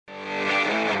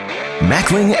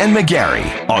Mackling and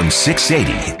McGarry on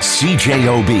 680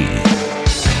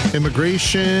 CJOB.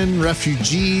 Immigration,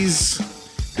 refugees,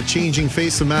 the changing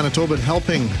face of Manitoba, and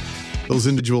helping those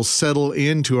individuals settle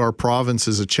into our province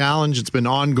is a challenge. It's been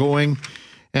ongoing.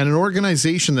 And an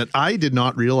organization that I did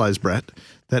not realize, Brett,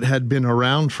 that had been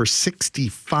around for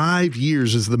 65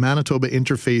 years is the Manitoba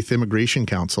Interfaith Immigration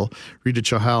Council. Rita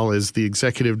Chahal is the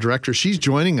executive director. She's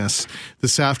joining us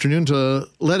this afternoon to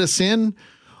let us in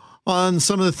on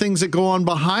some of the things that go on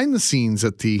behind the scenes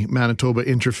at the Manitoba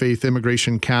Interfaith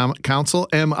Immigration Council,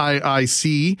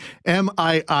 MIIC,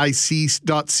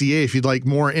 MIIC.ca, if you'd like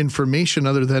more information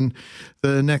other than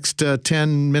the next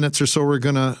 10 minutes or so we're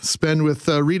going to spend with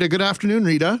Rita. Good afternoon,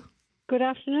 Rita. Good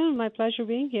afternoon. My pleasure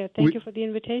being here. Thank you for the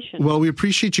invitation. Well, we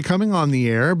appreciate you coming on the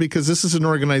air because this is an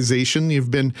organization. You've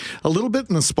been a little bit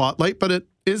in the spotlight, but it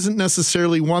isn't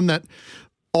necessarily one that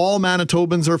all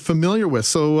Manitobans are familiar with.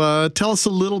 So tell us a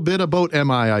little bit about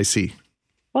MIIC.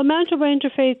 Well, Manitoba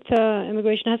Interfaith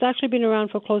Immigration has actually been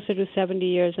around for closer to 70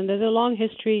 years, and there's a long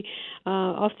history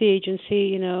of the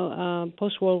agency,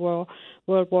 post-World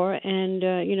War, and,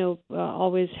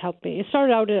 always helping. It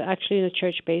started out actually in a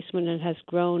church basement and has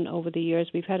grown over the years.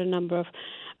 We've had a number of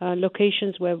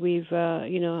locations where we've,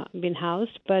 been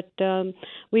housed, but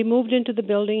we moved into the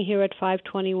building here at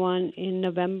 521 in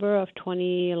November of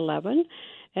 2011.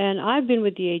 And I've been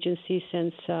with the agency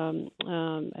since,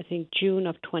 I think, June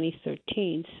of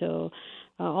 2013. So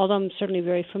although I'm certainly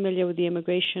very familiar with the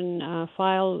immigration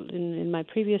file in my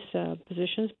previous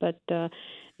positions, but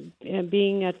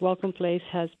being at Welcome Place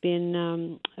has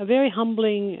been a very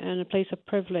humbling and a place of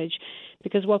privilege,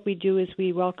 because what we do is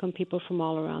we welcome people from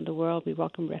all around the world. We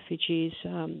welcome refugees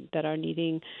that are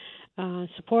needing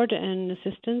support and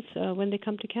assistance when they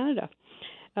come to Canada.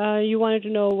 You wanted to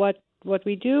know what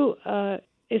we do.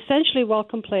 Essentially,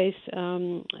 Welcome Place,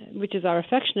 which is our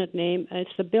affectionate name, it's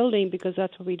the building because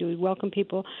that's what we do. We welcome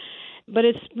people. But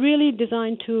it's really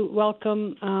designed to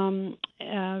welcome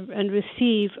and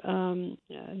receive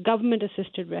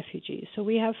government-assisted refugees. So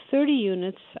we have 30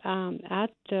 units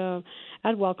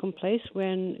at Welcome Place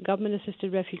when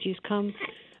government-assisted refugees come,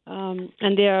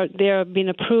 and they are being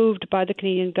approved by the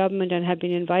Canadian government and have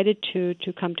been invited to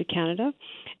come to Canada.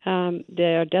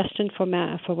 They are destined for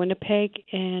Winnipeg,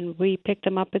 and we pick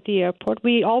them up at the airport.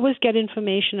 We always get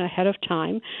information ahead of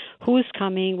time, who's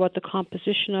coming, what the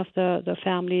composition of the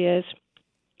family is,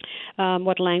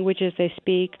 what languages they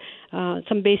speak,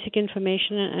 some basic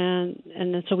information,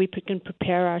 and so we can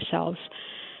prepare ourselves.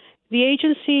 The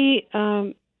agency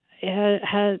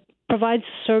provides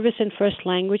service in first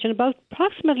language in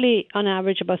approximately, on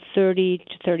average, about 30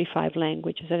 to 35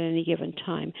 languages at any given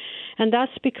time. And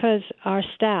that's because our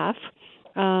staff,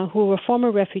 who were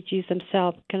former refugees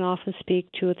themselves, can often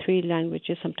speak 2 or 3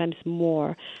 languages, sometimes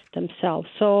more themselves.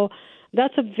 So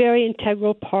that's a very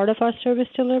integral part of our service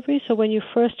delivery. So when you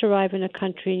first arrive in a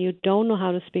country and you don't know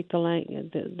how to speak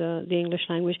the English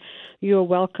language, you're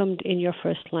welcomed in your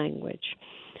first language.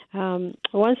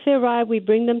 Once they arrive, we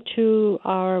bring them to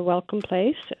our Welcome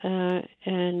Place,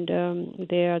 and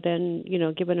they are then,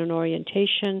 given an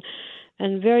orientation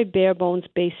and very bare bones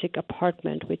basic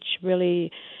apartment, which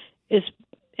really is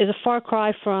a far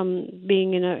cry from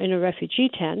being in a refugee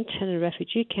tent and a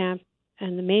refugee camp.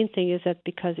 And the main thing is that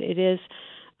because it is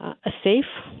a safe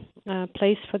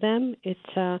place for them, it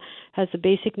has the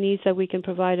basic needs that we can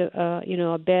provide: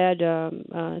 a bed,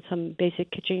 some basic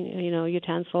kitchen,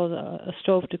 utensils, a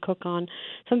stove to cook on,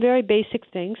 some very basic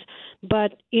things.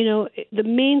 But the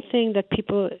main thing that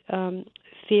people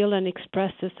feel and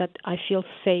express is that I feel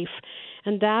safe,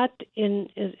 and that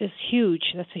is huge.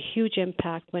 That's a huge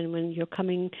impact when you're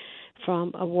coming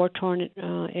from a war-torn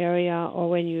area, or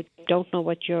when you don't know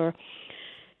what you're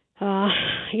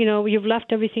you've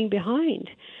left everything behind.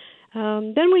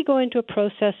 Then we go into a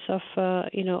process of,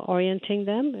 orienting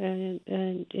them and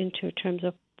into terms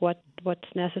of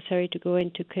what's necessary to go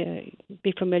into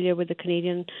be familiar with the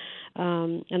Canadian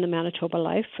and the Manitoba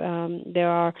life. There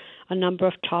are a number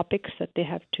of topics that they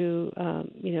have to,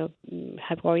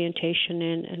 have orientation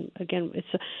in, and again,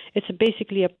 it's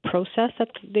basically a process that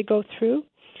they go through.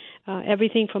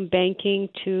 Everything from banking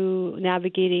to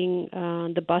navigating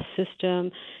the bus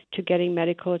system to getting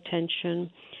medical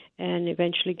attention and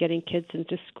eventually getting kids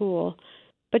into school.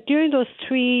 But during those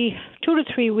 2 to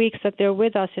 3 weeks that they're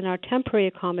with us in our temporary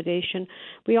accommodation,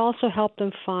 we also help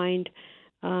them find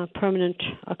permanent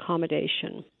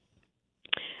accommodation.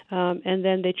 And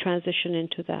then they transition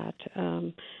into that.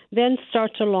 Then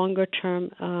starts a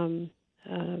longer-term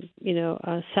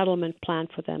a settlement plan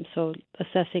for them. So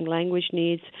assessing language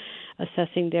needs,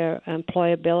 assessing their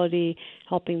employability,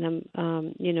 helping them,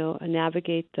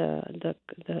 navigate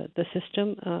the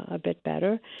system a bit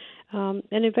better. And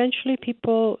eventually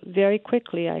people very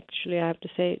quickly, actually, I have to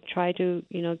say, try to,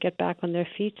 get back on their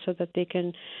feet so that they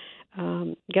can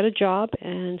get a job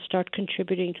and start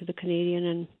contributing to the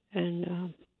Canadian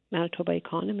and Manitoba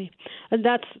economy. And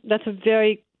that's a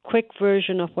very quick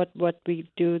version of what we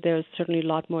do. There's certainly a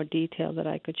lot more detail that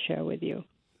I could share with you.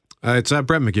 It's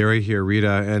Brett McGarry here,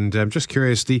 Rita, and I'm just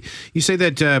curious. You say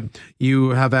that you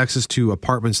have access to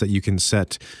apartments that you can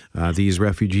set these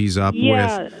refugees up with.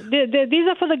 Yeah, these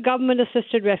are for the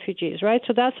government-assisted refugees, right?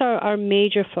 So that's our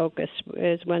major focus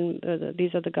is when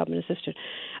these are the government-assisted.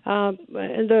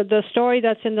 The story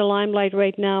that's in the limelight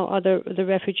right now are the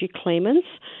refugee claimants.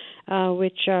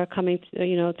 Which are coming,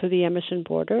 through the Emerson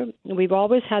border. We've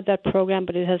always had that program,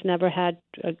 but it has never had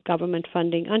government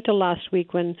funding until last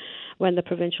week when the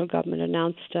provincial government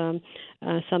announced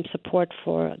some support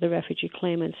for the refugee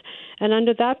claimants. And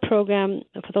under that program,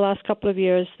 for the last couple of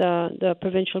years, the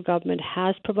provincial government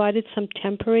has provided some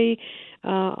temporary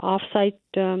off-site,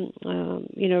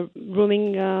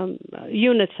 rooming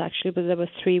units, actually, but there were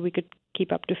 3. We could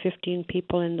keep up to 15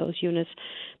 people in those units,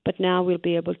 but now we'll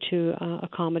be able to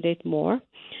accommodate more.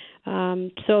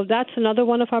 So that's another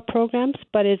one of our programs,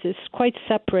 but it is quite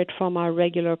separate from our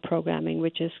regular programming,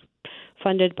 which is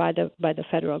funded by the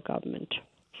federal government.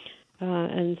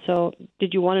 And so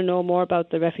did you want to know more about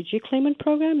the refugee claimant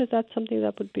program? Is that something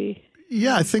that would be...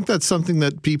 Yeah, I think that's something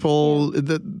that people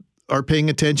that are paying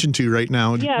attention to right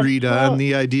now, Rita, and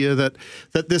the idea that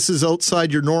this is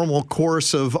outside your normal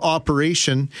course of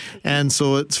operation, and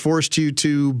so it's forced you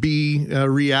to be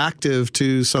reactive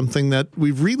to something that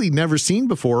we've really never seen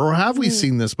before, or have we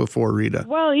seen this before, Rita?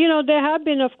 Well, there have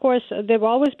been, of course, there have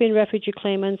always been refugee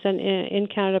claimants and in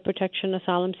Canada protection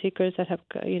asylum seekers that have,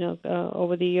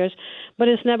 over the years, but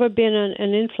it's never been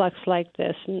an influx like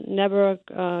this, never,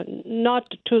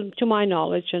 not to my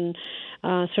knowledge, and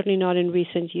certainly not in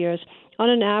recent years. On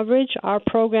an average, our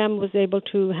program was able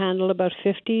to handle about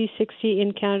 50, 60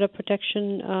 in Canada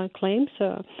protection claims.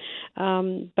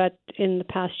 But in the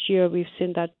past year, we've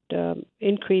seen that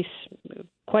increase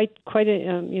quite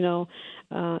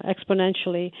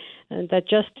exponentially. And that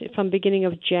just from beginning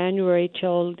of January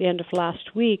till the end of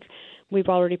last week, we've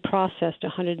already processed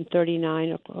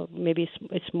 139, or maybe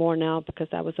it's more now because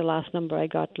that was the last number I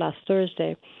got last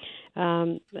Thursday.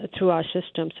 Through our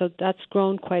system. So that's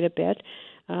grown quite a bit.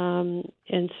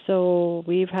 And so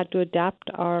we've had to adapt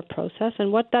our process.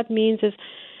 And what that means is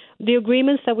the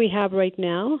agreements that we have right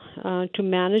now to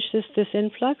manage this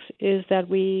influx is that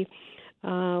we,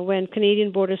 when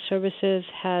Canadian Border Services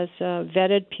has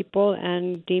vetted people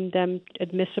and deemed them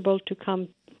admissible to come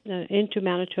into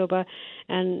Manitoba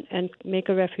and make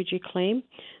a refugee claim,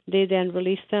 they then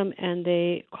release them and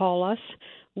they call us.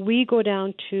 We go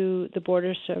down to the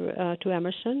border to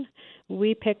Emerson.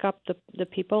 We pick up the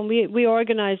people. And we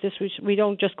organize this. We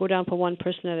don't just go down for one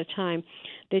person at a time.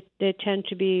 They tend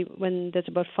to be, when there's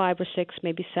about 5 or 6,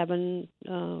 maybe 7,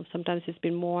 sometimes it's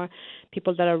been more,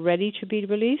 people that are ready to be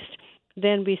released.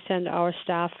 Then we send our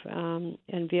staff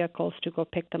and vehicles to go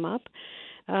pick them up.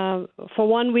 For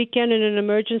one weekend in an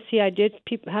emergency, I did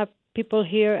have people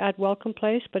here at Welcome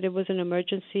Place, but it was an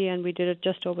emergency, and we did it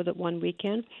just over the one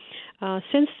weekend.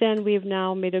 Since then, we've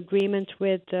now made agreement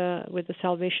with the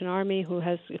Salvation Army,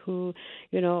 who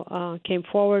came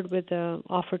forward with the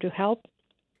offer to help.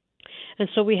 And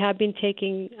so we have been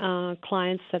taking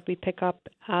clients that we pick up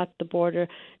at the border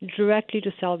directly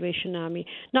to Salvation Army.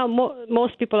 Now,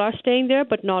 most people are staying there,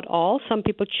 but not all. Some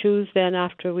people choose then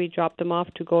after we drop them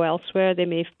off to go elsewhere. They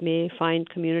may find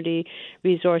community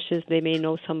resources. They may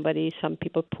know somebody. Some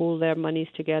people pool their monies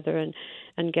together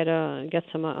and get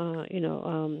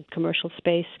some commercial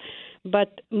space.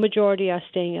 But majority are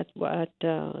staying at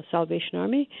Salvation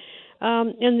Army.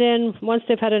 And then once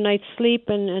they've had a night's sleep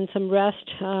and some rest,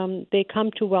 they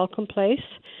come to Welcome Place,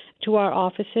 to our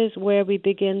offices, where we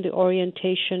begin the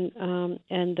orientation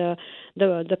and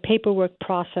the paperwork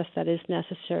process that is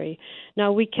necessary.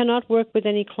 Now, we cannot work with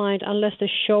any client unless they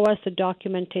show us the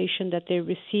documentation that they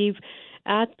receive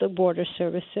at the Border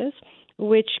Services,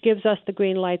 which gives us the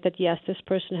green light that, yes, this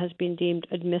person has been deemed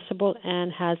admissible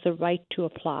and has the right to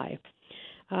apply.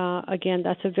 Again,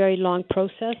 that's a very long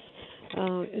process.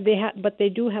 But they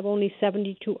do have only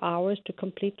 72 hours to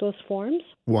complete those forms.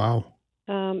 Wow.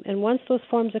 And once those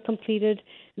forms are completed,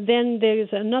 then there is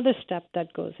another step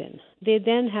that goes in. They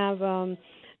then have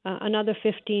another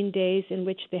 15 days in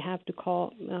which they have to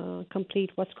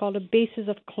complete what's called a basis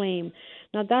of claim.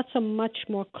 Now, that's a much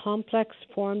more complex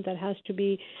form that has to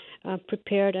be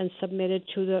prepared and submitted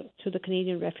to the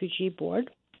Canadian Refugee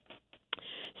Board.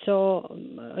 So,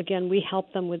 again, we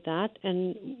help them with that.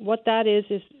 And what that is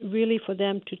really for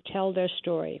them to tell their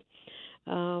story.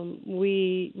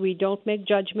 We don't make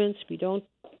judgments. We don't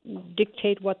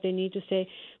dictate what they need to say.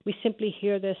 We simply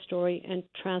hear their story and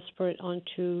transfer it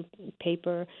onto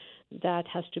paper that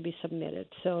has to be submitted.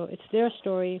 So it's their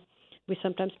story. We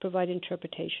sometimes provide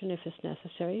interpretation if it's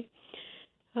necessary.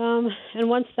 And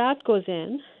once that goes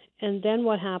in, and then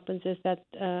what happens is that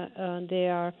they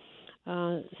are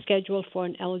scheduled for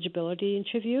an eligibility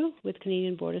interview with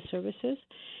Canadian Border Services,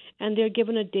 and they're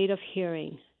given a date of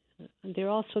hearing. They're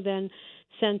also then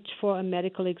sent for a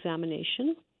medical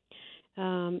examination.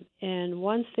 And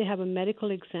once they have a medical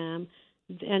exam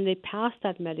and they pass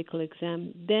that medical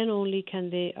exam, then only can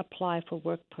they apply for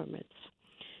work permits.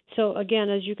 So again,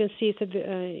 as you can see,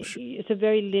 it's a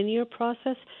very linear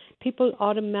process. People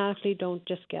automatically don't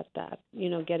just get that,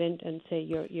 get in and say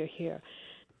you're here.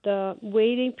 The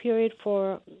waiting period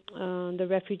for the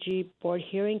Refugee Board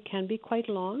hearing can be quite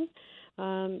long.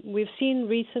 We've seen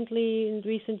in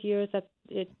recent years that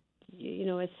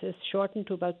it's shortened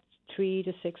to about 3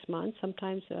 to 6 months,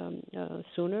 sometimes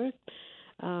sooner.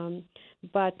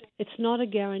 But it's not a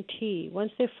guarantee.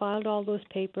 Once they've filed all those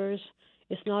papers,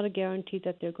 it's not a guarantee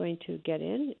that they're going to get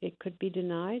in. It could be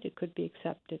denied. It could be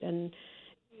accepted. And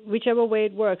whichever way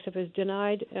it works, if it's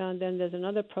denied, then there's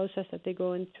another process that they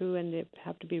go in through, and they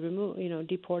have to be removed,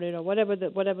 deported, or whatever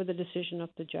the decision of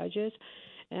the judge is.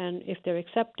 And if they're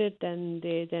accepted, then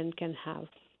they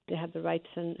have the rights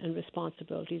and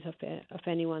responsibilities of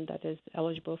anyone that is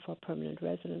eligible for permanent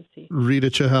residency. Rita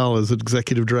Chahal is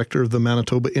Executive Director of the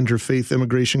Manitoba Interfaith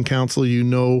Immigration Council. You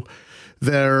know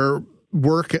their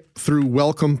work through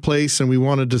Welcome Place, and we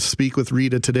wanted to speak with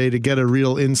Rita today to get a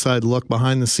real inside look,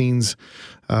 behind the scenes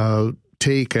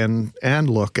take and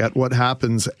look at what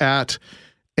happens at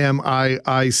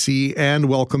MIIC and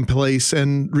Welcome Place.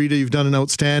 And Rita, you've done an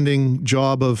outstanding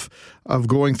job of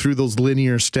going through those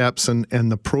linear steps and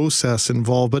the process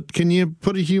involved. But can you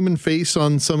put a human face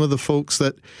on some of the folks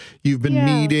that you've been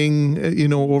meeting,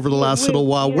 over the last little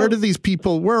while?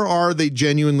 Where are they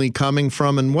genuinely coming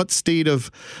from, and what state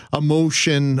of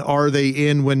emotion are they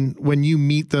in when you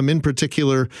meet them, in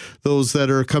particular those that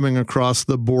are coming across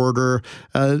the border?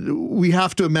 We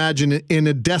have to imagine in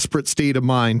a desperate state of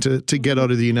mind to get out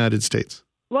of the United States.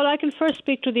 Well, I can first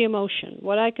speak to the emotion.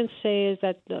 What I can say is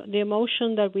that the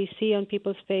emotion that we see on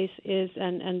people's face is,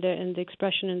 and the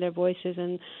expression in their voices,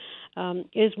 and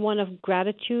is one of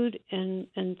gratitude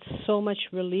and so much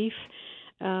relief.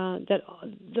 That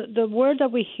the word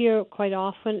that we hear quite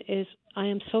often is, "I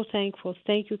am so thankful.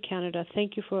 Thank you, Canada.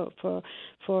 Thank you for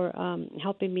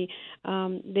helping me."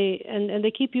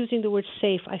 They keep using the word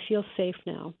safe. I feel safe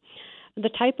now. The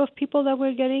type of people that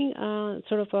we're getting,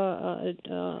 sort of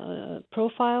a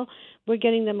profile, we're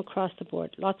getting them across the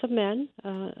board. Lots of men,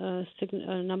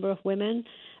 a number of women,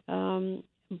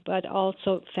 but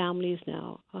also families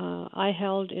now. I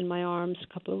held in my arms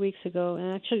a couple of weeks ago,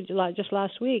 and actually just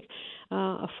last week,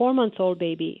 a 4-month-old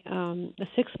baby, a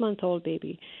 6-month-old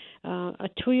baby, a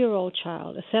 2-year-old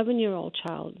child, a 7-year-old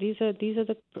child. These are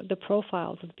the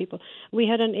profiles of the people. We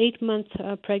had an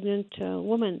 8-month pregnant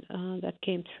woman that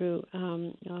came through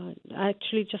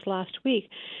actually just last week.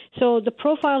 So the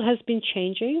profile has been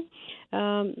changing.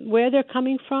 Where they're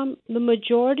coming from, the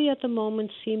majority at the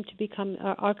moment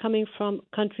are coming from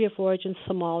country of origin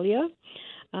Somalia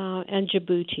and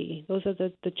Djibouti. Those are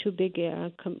the two big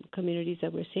communities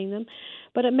that we're seeing them.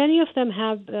 But many of them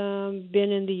have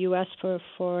been in the U.S.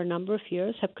 for a number of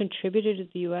years, have contributed to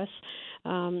the U.S.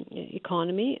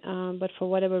 Economy, but for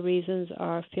whatever reasons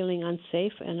are feeling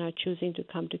unsafe and are choosing to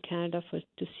come to Canada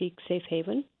to seek safe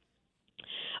haven.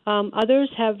 Others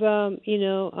have,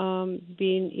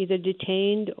 been either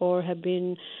detained or have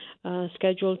been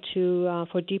scheduled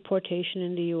for deportation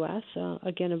in the U.S.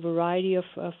 Again, a variety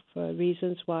of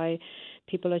reasons why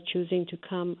people are choosing to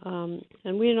come.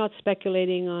 And we're not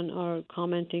speculating on or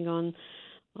commenting on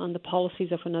the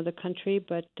policies of another country,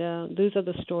 but those are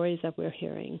the stories that we're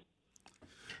hearing.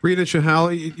 Rita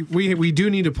Chahal, we do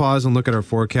need to pause and look at our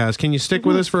forecast. Can you stick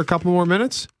with us for a couple more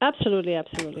minutes? Absolutely,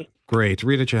 absolutely. Great.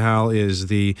 Rita Chahal is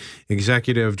the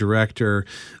Executive Director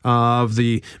of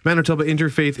the Manitoba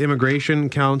Interfaith Immigration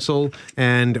Council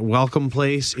and Welcome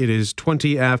Place. It is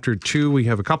 20 after 2. We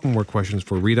have a couple more questions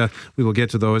for Rita. We will get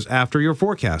to those after your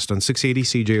forecast on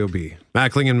 680 CJOB.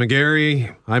 Mackling and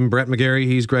McGarry. I'm Brett McGarry.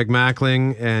 He's Greg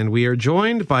Mackling. And we are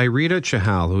joined by Rita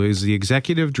Chahal, who is the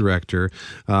Executive Director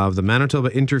of the Manitoba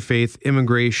Interfaith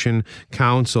Immigration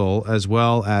Council, as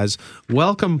well as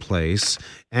Welcome Place.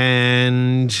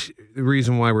 And the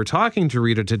reason why we're talking to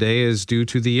Rita today is due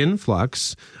to the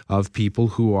influx of people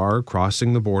who are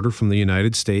crossing the border from the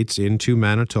United States into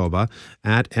Manitoba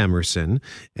at Emerson.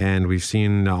 And we've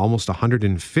seen almost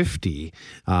 150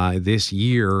 this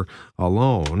year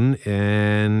alone.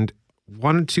 And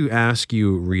wanted to ask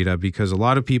you, Rita, because a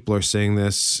lot of people are saying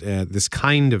this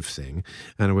kind of thing,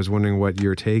 and I was wondering what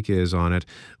your take is on it.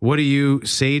 What do you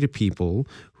say to people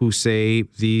who say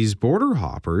these border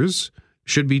hoppers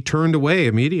should be turned away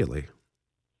immediately?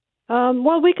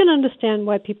 Well, we can understand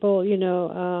why people,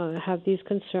 have these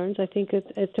concerns. I think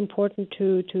it's important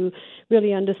to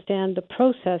really understand the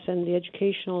process and the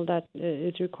educational that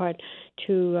is required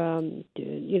to,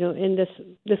 in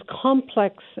this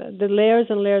complex, the layers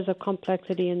and layers of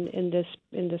complexity in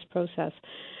this process.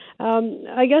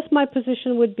 I guess my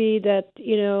position would be that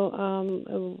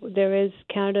there is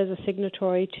Canada as a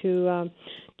signatory to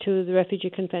the Refugee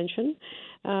Convention.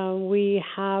 We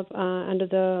have, under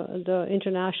the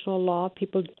international law,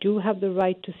 people do have the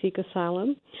right to seek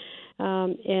asylum.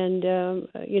 Once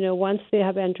they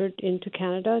have entered into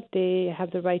Canada, they have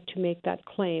the right to make that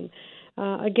claim.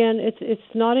 Again,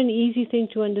 it's not an easy thing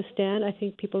to understand. I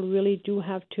think people really do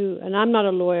have to, and I'm not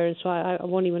a lawyer, and so I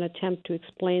won't even attempt to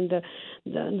explain the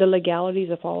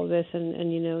legalities of all of this,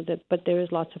 but there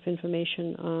is lots of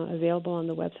information available on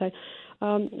the website.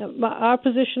 Our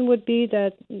position would be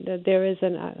that there is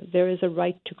a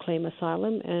right to claim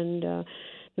asylum, and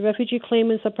the refugee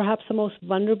claimants are perhaps the most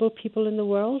vulnerable people in the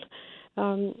world.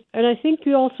 And I think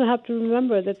you also have to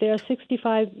remember that there are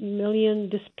 65 million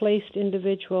displaced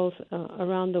individuals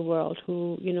around the world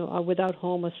who, are without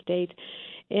home or state.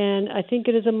 And I think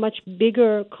it is a much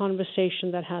bigger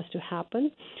conversation that has to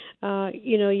happen.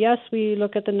 Yes, we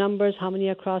look at the numbers, how many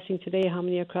are crossing today, how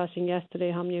many are crossing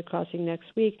yesterday, how many are crossing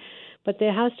next week. But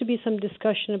there has to be some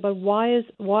discussion about why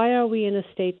are we in a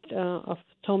state of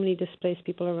so many displaced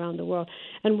people around the world,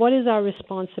 and what is our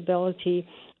responsibility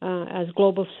as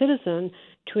global citizen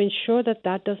to ensure that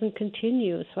doesn't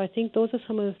continue. So I think those are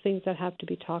some of the things that have to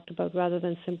be talked about, rather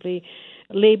than simply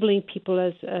labeling people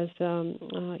as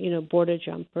border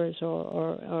jumpers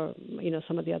or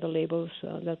some of the other labels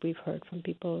that we've heard from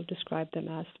people describe them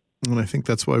as. And I think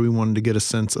that's why we wanted to get a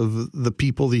sense of the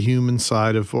people, the human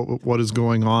side of what is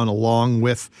going on, along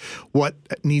with what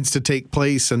needs to take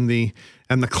place and the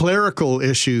clerical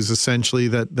issues, essentially,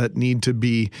 that need to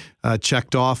be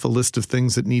checked off, a list of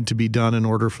things that need to be done in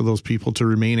order for those people to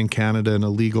remain in Canada in a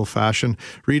legal fashion.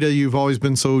 Rita, you've always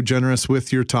been so generous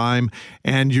with your time,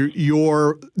 and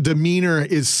your demeanor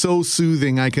is so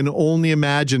soothing. I can only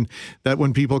imagine that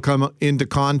when people come into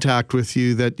contact with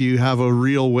you, that you have a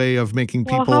real way of making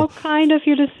people... Well, how kind of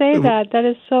you to say that. That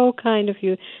is so kind of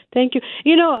you. Thank you.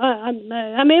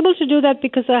 I'm able to do that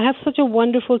because I have such a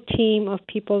wonderful team of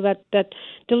people that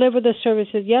deliver the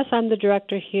services. Yes, I'm the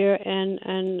director here, and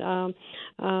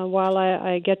while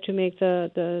I get to make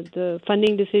the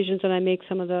funding decisions, and I make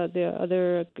some of the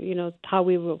other, how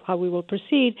we will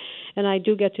proceed, and I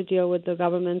do get to deal with the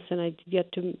governments, and I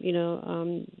get to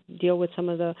deal with some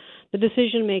of the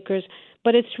decision makers.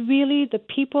 But it's really the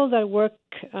people that work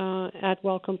at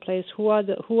Welcome Place who are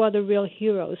the real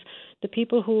heroes. The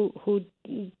people who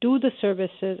do the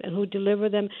services and who deliver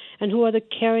them, and who are the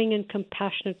caring and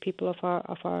compassionate people of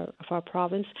our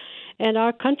province. And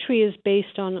our country is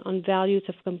based on values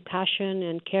of compassion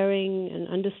and caring and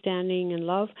understanding and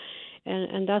love.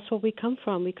 And that's what we come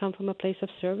from. We come from a place of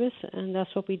service, and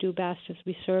that's what we do best, is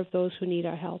we serve those who need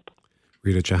our help.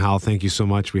 Rita Chahal, thank you so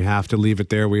much. We have to leave it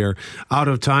there. We are out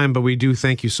of time, but we do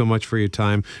thank you so much for your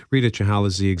time. Rita Chahal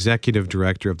is the Executive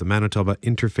Director of the Manitoba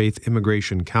Interfaith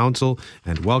Immigration Council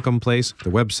and Welcome Place.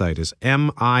 The website is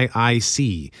miic.ca.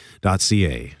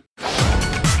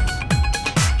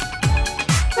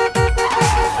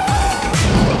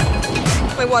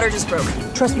 My water just broke.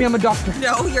 Trust me, I'm a doctor.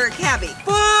 No, you're a cabbie.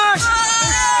 Push!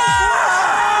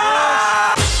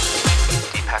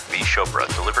 Deepak V. Chopra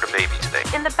delivered a baby today.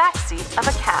 In the backseat of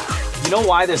a cab. You know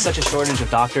why there's such a shortage of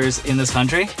doctors in this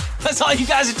country? That's all you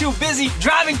guys are too busy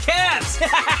driving cabs.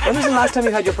 When was the last time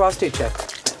you had your prostate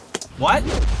checked? What?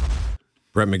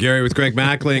 Brett McGarry with Greg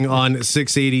Mackling on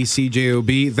 680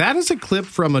 CJOB. That is a clip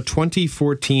from a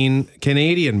 2014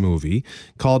 Canadian movie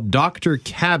called Dr.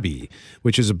 Cabby,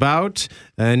 which is about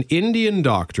an Indian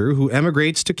doctor who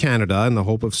emigrates to Canada in the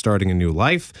hope of starting a new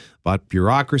life, but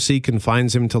bureaucracy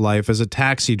confines him to life as a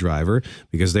taxi driver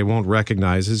because they won't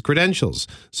recognize his credentials.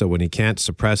 So when he can't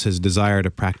suppress his desire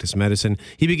to practice medicine,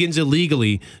 he begins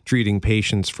illegally treating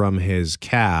patients from his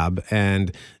cab.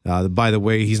 And by the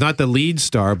way, he's not the lead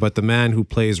star, but the man who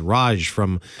plays Raj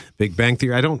from Big Bang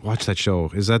Theory. I don't watch that show.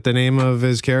 Is that the name of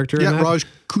his character? Yeah, Raj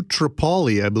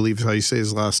Kutrapali, I believe is how you say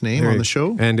his last name on the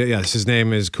show. And yes, his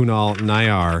name is Kunal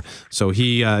Nayar. So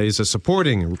he is a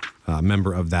supporting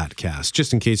member of that cast,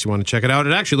 just in case you want to check it out.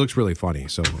 It actually looks really funny,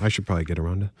 so I should probably get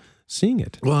around to seeing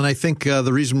it. Well, and I think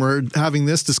the reason we're having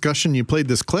this discussion, you played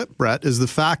this clip, Brett, is the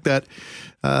fact that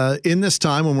in this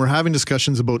time when we're having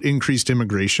discussions about increased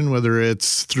immigration, whether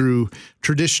it's through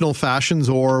traditional fashions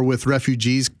or with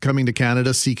refugees coming to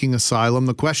Canada seeking asylum,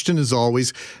 the question is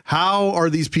always, how are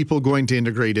these people going to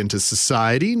integrate into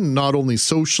society, not only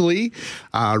socially,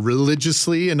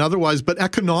 religiously, and otherwise, but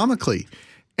economically?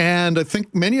 And I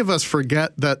think many of us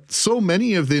forget that so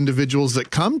many of the individuals that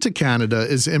come to Canada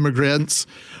as immigrants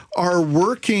are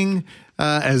working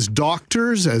as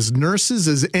doctors, as nurses,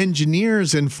 as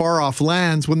engineers in far-off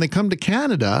lands. When they come to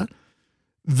Canada,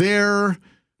 they're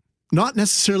not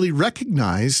necessarily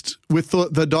recognized with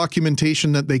the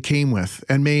documentation that they came with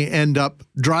and may end up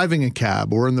driving a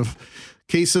cab. Or in the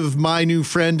case of my new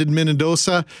friend in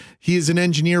Minnedosa, he is an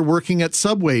engineer working at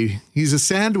Subway. He's a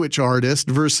sandwich artist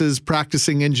versus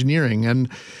practicing engineering.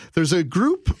 And there's a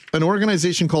group, an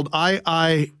organization called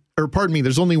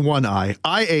there's only one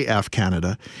IAF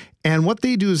Canada. And what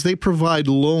they do is they provide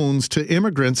loans to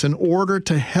immigrants in order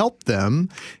to help them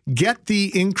get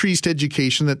the increased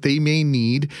education that they may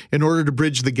need in order to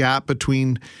bridge the gap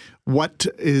between what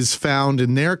is found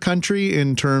in their country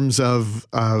in terms of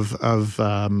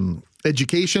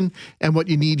education and what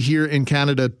you need here in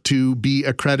Canada to be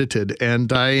accredited. And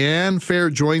Diane Fair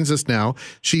joins us now.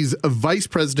 She's a Vice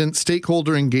President,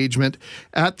 Stakeholder Engagement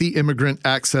at the Immigrant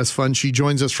Access Fund. She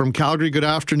joins us from Calgary. Good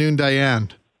afternoon, Diane.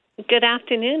 Good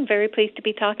afternoon. Very pleased to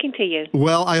be talking to you.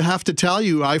 Well, I have to tell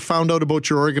you, I found out about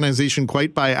your organization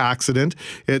quite by accident.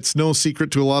 It's no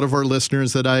secret to a lot of our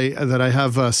listeners that I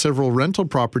have several rental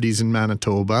properties in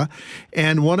Manitoba.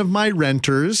 And one of my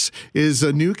renters is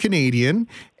a new Canadian,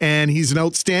 and he's an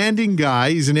outstanding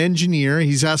guy. He's an engineer.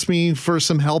 He's asked me for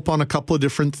some help on a couple of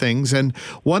different things. And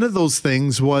one of those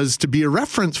things was to be a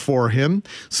reference for him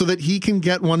so that he can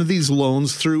get one of these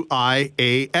loans through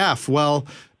IAF. Well,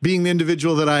 being the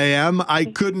individual that I am, I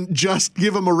couldn't just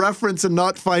give him a reference and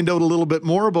not find out a little bit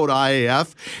more about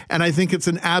IAF. And I think it's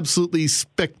an absolutely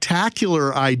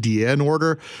spectacular idea in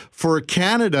order for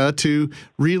Canada to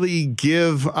really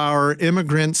give our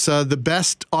immigrants the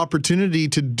best opportunity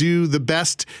to do the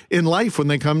best in life when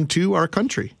they come to our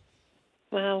country.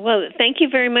 Well, thank you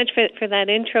very much for that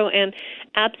intro, and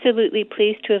absolutely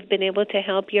pleased to have been able to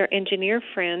help your engineer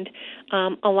friend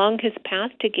along his path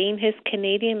to gain his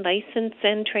Canadian license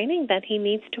and training that he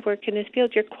needs to work in his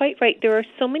field. You're quite right. There are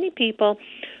so many people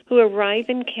who arrive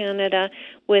in Canada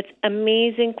with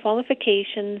amazing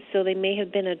qualifications. So they may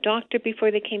have been a doctor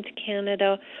before they came to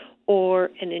Canada, or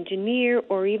an engineer,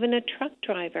 or even a truck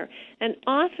driver. And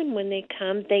often when they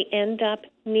come, they end up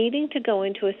needing to go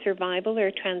into a survival or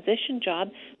a transition job,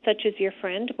 such as your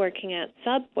friend working at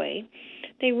Subway.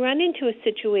 They run into a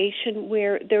situation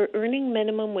where they're earning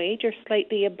minimum wage or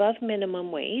slightly above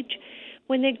minimum wage.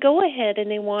 When they go ahead and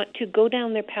they want to go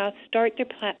down their path, start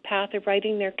their path of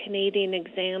writing their Canadian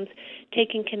exams,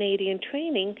 taking Canadian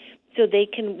training, so they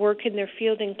can work in their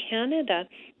field in Canada,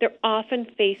 they're often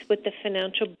faced with the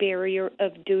financial barrier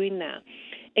of doing that.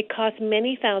 It costs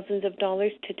many thousands of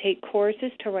dollars to take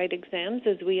courses, to write exams,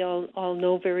 as we all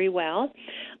know very well.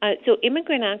 So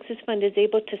Immigrant Access Fund is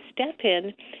able to step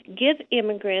in, give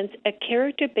immigrants a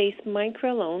character-based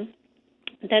microloan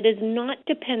that is not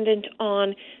dependent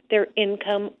on their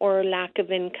income or lack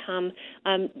of income,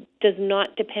 does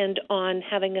not depend on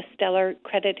having a stellar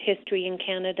credit history in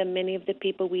Canada. Many of the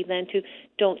people we lend to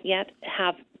don't yet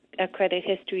have a credit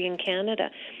history in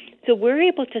Canada. So we're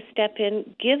able to step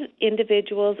in, give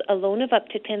individuals a loan of up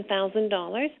to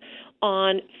 $10,000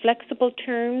 on flexible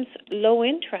terms, low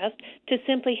interest, to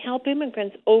simply help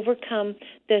immigrants overcome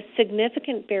the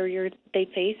significant barrier they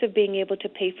face of being able to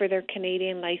pay for their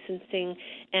Canadian licensing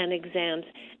and exams.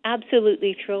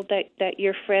 Absolutely thrilled that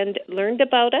your friend learned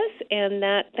about us, and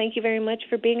that thank you very much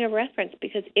for being a reference,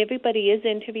 because everybody is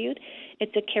interviewed.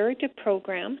 It's a character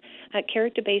program, a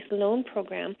character-based loan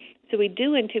program, So we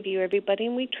do interview everybody,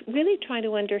 and we really try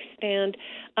to understand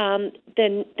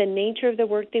the nature of the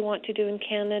work they want to do in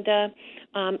Canada.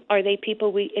 Are they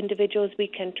individuals we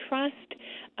can trust?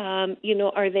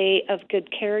 Are they of good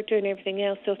character and everything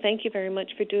else? So thank you very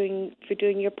much for doing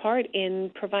your part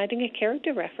in providing a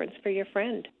character reference for your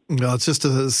friend. Well, it's just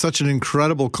such an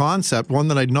incredible concept, one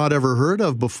that I'd not ever heard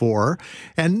of before.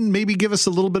 And maybe give us a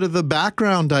little bit of the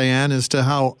background, Diane, as to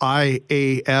how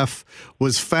IAF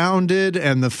was founded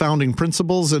and the founding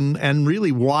principles and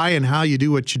really why and how you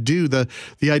do what you do. The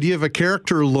idea of a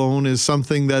character loan is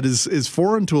something that is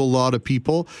foreign to a lot of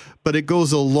people, but it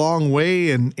goes a long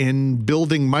way in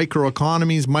building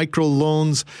microeconomies.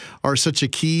 Microloans are such a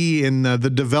key in the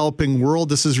developing world.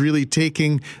 This is really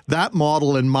taking that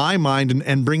model in my mind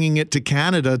and bringing it to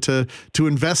Canada to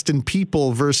invest in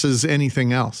people versus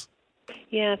anything else.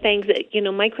 Yeah, thanks.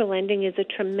 Microlending is a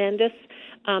tremendous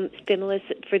stimulus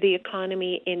for the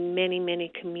economy in many,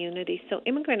 many communities. So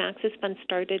Immigrant Access Fund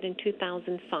started in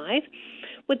 2005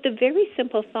 with the very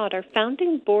simple thought. Our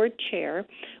founding board chair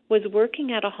was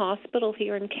working at a hospital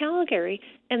here in Calgary,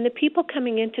 and the people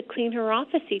coming in to clean her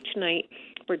office each night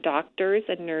were doctors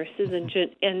and nurses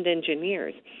and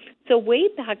engineers. So way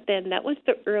back then, that was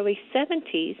the early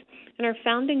 70s, and our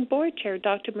founding board chair,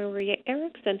 Dr. Maria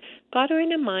Erickson, got her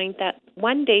in mind that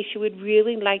one day she would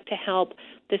really like to help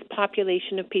this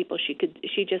population of people.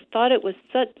 She just thought it was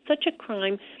such a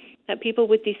crime that people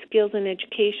with these skills and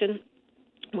education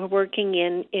were working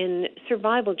in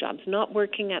survival jobs, not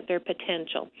working at their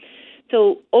potential.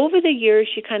 So over the years,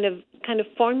 she kind of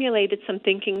formulated some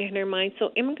thinking in her mind.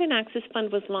 So Immigrant Access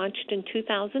Fund was launched in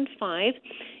 2005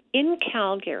 in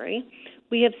Calgary.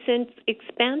 We have since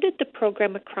expanded the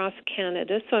program across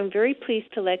Canada, so I'm very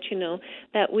pleased to let you know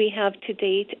that we have to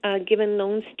date given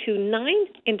loans to 9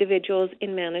 individuals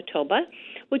in Manitoba,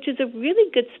 which is a really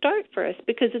good start for us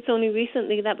because it's only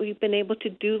recently that we've been able to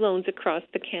do loans across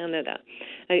Canada.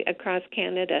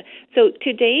 So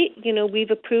to date,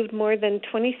 we've approved more than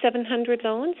 2,700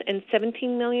 loans and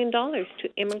 $17 million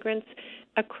to immigrants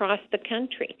across the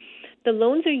country. The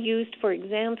loans are used for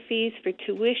exam fees, for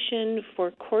tuition, for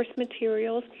course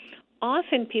materials.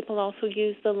 Often people also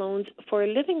use the loans for a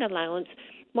living allowance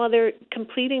while they're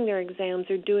completing their exams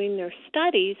or doing their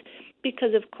studies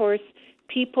because, of course,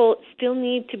 people still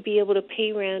need to be able to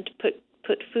pay rent, put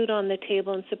food on the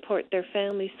table and support their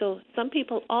families. So some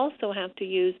people also have to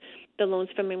use the loans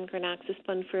from Immigrant Access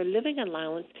Fund for a living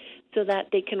allowance so that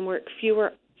they can work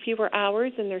fewer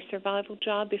hours in their survival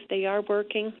job if they are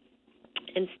working,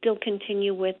 and still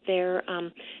continue with their,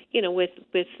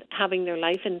 with having their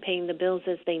life and paying the bills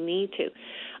as they need to.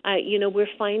 We're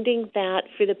finding that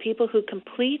for the people who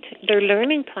complete their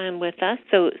learning plan with us,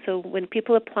 so when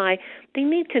people apply, they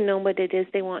need to know what it is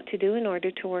they want to do in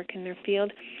order to work in their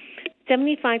field.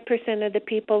 75% of the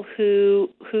people who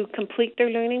complete their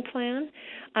learning plan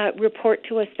report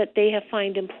to us that they have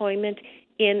found employment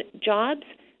in jobs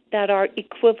that are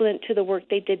equivalent to the work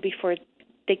they did before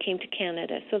they came to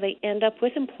Canada. So they end up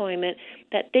with employment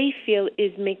that they feel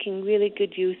is making really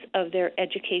good use of their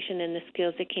education and the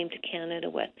skills they came to Canada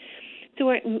with. So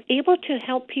we're able to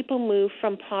help people move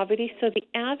from poverty. So the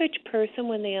average person,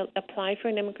 when they apply for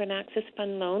an Immigrant Access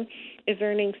Fund loan, is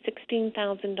earning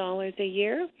 $16,000 a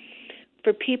year.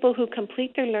 For people who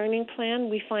complete their learning plan,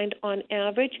 we find on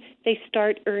average they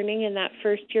start earning in that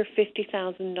first year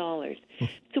 $50,000.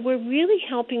 So we're really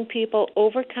helping people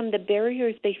overcome the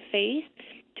barriers they face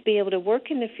to be able to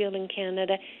work in the field in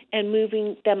Canada and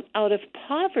moving them out of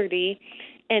poverty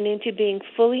and into being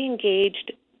fully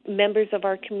engaged members of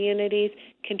our communities,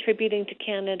 contributing to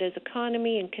Canada's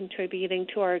economy and contributing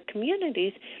to our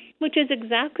communities, which is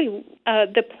exactly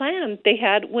the plan they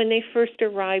had when they first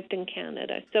arrived in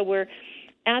Canada. So we're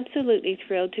absolutely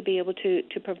thrilled to be able to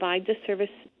provide this service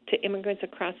to immigrants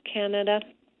across Canada.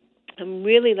 I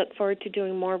really look forward to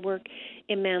doing more work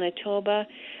in Manitoba.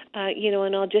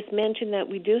 And I'll just mention that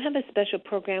we do have a special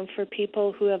program for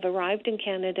people who have arrived in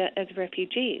Canada as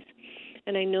refugees.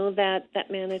 And I know that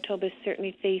Manitoba is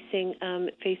certainly facing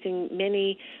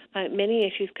many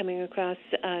issues coming across,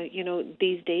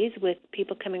 these days with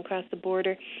people coming across the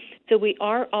border. So we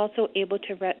are also able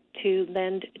to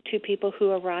lend to people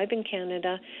who arrive in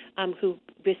Canada who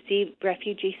receive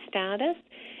refugee status.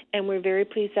 And we're very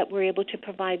pleased that we're able to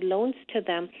provide loans to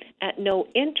them at no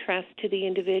interest to the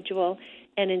individual.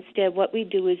 And instead, what we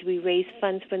do is we raise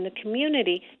funds from the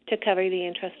community to cover the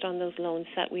interest on those loans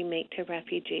that we make to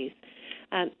refugees.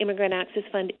 Immigrant Access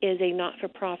Fund is a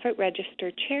not-for-profit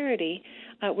registered charity.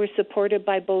 We're supported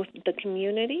by both the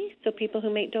community, so people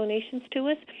who make donations to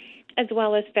us, as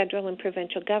well as federal and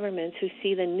provincial governments who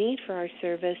see the need for our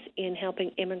service in helping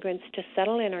immigrants to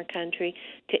settle in our country,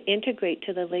 to integrate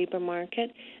to the labor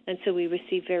market. And so we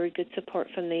receive very good support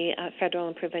from the federal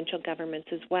and provincial governments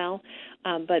as well,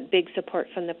 but big support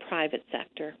from the private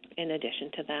sector in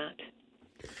addition to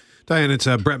that. Diane, it's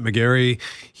Brett McGarry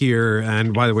here.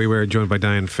 And by the way, we're joined by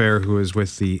Diane Fair, who is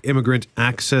with the Immigrant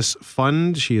Access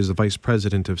Fund. She is the Vice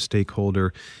President of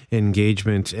Stakeholder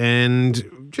Engagement.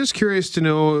 And just curious to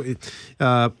know,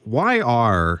 why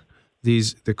are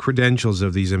the credentials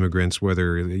of these immigrants,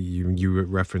 whether you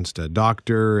referenced a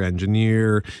doctor,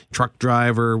 engineer, truck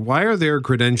driver, why are their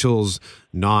credentials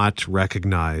not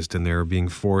recognized and they're being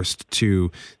forced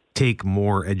to take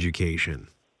more education?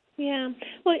 Yeah.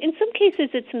 Well, in some cases,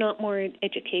 it's not more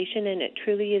education, and it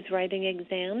truly is writing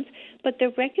exams. But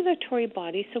the regulatory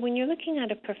body, so when you're looking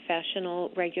at a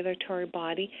professional regulatory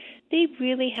body, they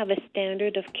really have a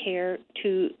standard of care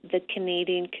to the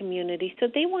Canadian community. So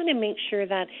they want to make sure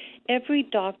that every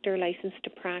doctor licensed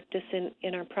to practice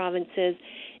in our provinces,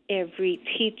 every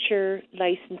teacher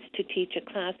licensed to teach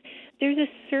a class, there's a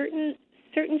certain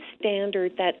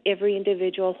standard that every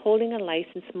individual holding a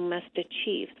license must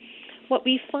achieve. What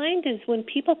we find is when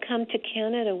people come to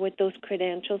Canada with those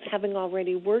credentials, having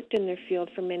already worked in their field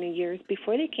for many years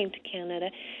before they came to Canada,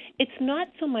 it's not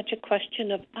so much a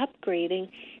question of upgrading,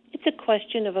 it's a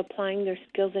question of applying their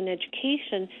skills and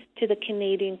education to the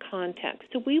Canadian context.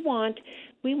 So we want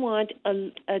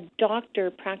a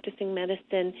doctor practicing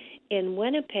medicine in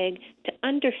Winnipeg to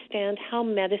understand how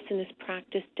medicine is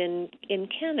practiced in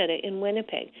Canada, in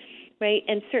Winnipeg. Right,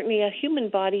 and certainly a human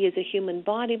body is a human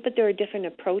body, but there are different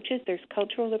approaches. There's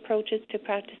cultural approaches to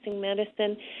practicing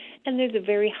medicine, and there's a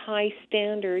very high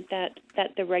standard that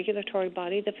the regulatory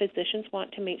body, the physicians,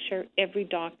 want to make sure every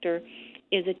doctor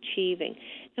is achieving.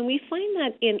 And we find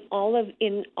that in all of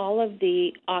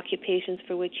the occupations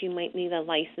for which you might need a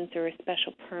license or a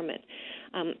special permit.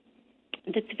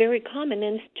 That's very common,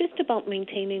 and it's just about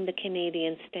maintaining the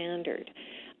Canadian standard.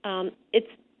 It's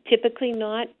typically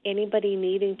not anybody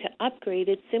needing to upgrade.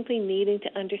 It's simply needing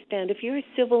to understand. If you're a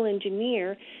civil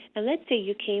engineer, and let's say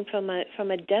you came from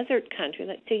a desert country,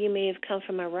 let's say you may have come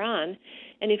from Iran,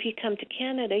 and if you come to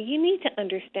Canada, you need to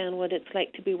understand what it's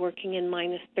like to be working in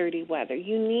minus 30 weather.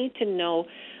 You need to know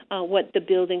what the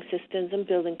building systems and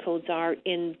building codes are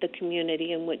in the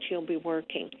community in which you'll be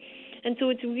working. And so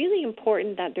it's really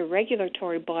important that the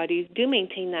regulatory bodies do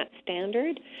maintain that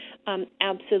standard.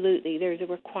 Absolutely. There's a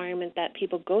requirement that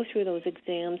people go through those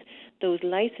exams, those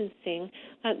licensing.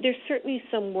 There's certainly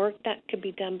some work that could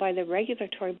be done by the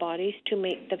regulatory bodies to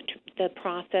make the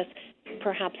process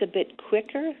perhaps a bit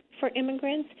quicker for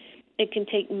immigrants. It can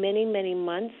take many, many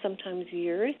months, sometimes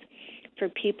years, for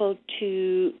people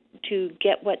to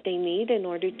get what they need in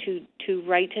order to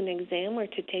write an exam or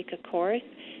to take a course.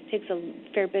 It takes a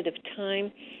fair bit of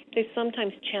time. There's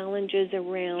sometimes challenges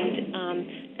around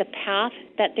the path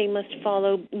that they must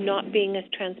follow not being as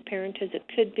transparent as it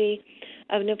could be.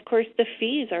 And, of course, the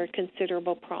fees are a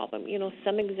considerable problem. You know,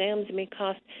 some exams may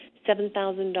cost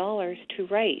 $7,000 to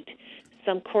write.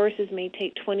 Some courses may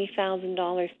take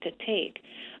 $20,000 to take.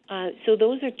 So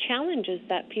those are challenges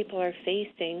that people are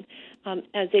facing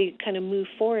as they kind of move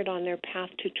forward on their path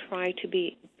to try to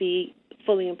be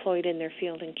fully employed in their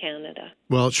field in Canada.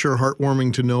 Well, it's sure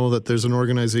heartwarming to know that there's an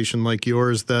organization like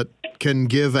yours that can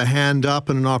give a hand up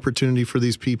and an opportunity for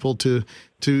these people to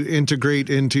integrate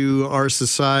into our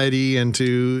society and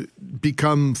to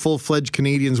become full-fledged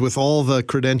Canadians with all the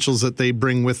credentials that they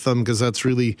bring with them, because that's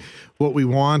really what we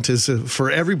want, is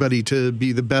for everybody to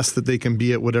be the best that they can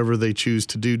be at whatever they choose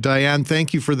to do. Diane,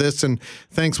 thank you for this, and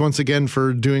thanks once again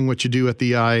for doing what you do at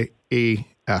the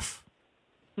IAF.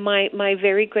 My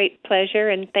very great pleasure,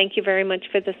 and thank you very much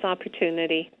for this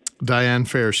opportunity. Diane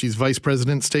Fair, she's Vice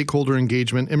President, Stakeholder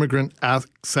Engagement, Immigrant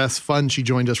Access Fund. She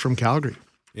joined us from Calgary.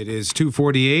 It is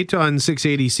 2:48 on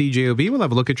 680 CJOB. We'll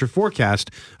have a look at your forecast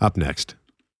up next.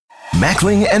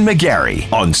 Mackling and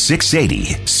McGarry on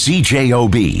 680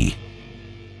 CJOB.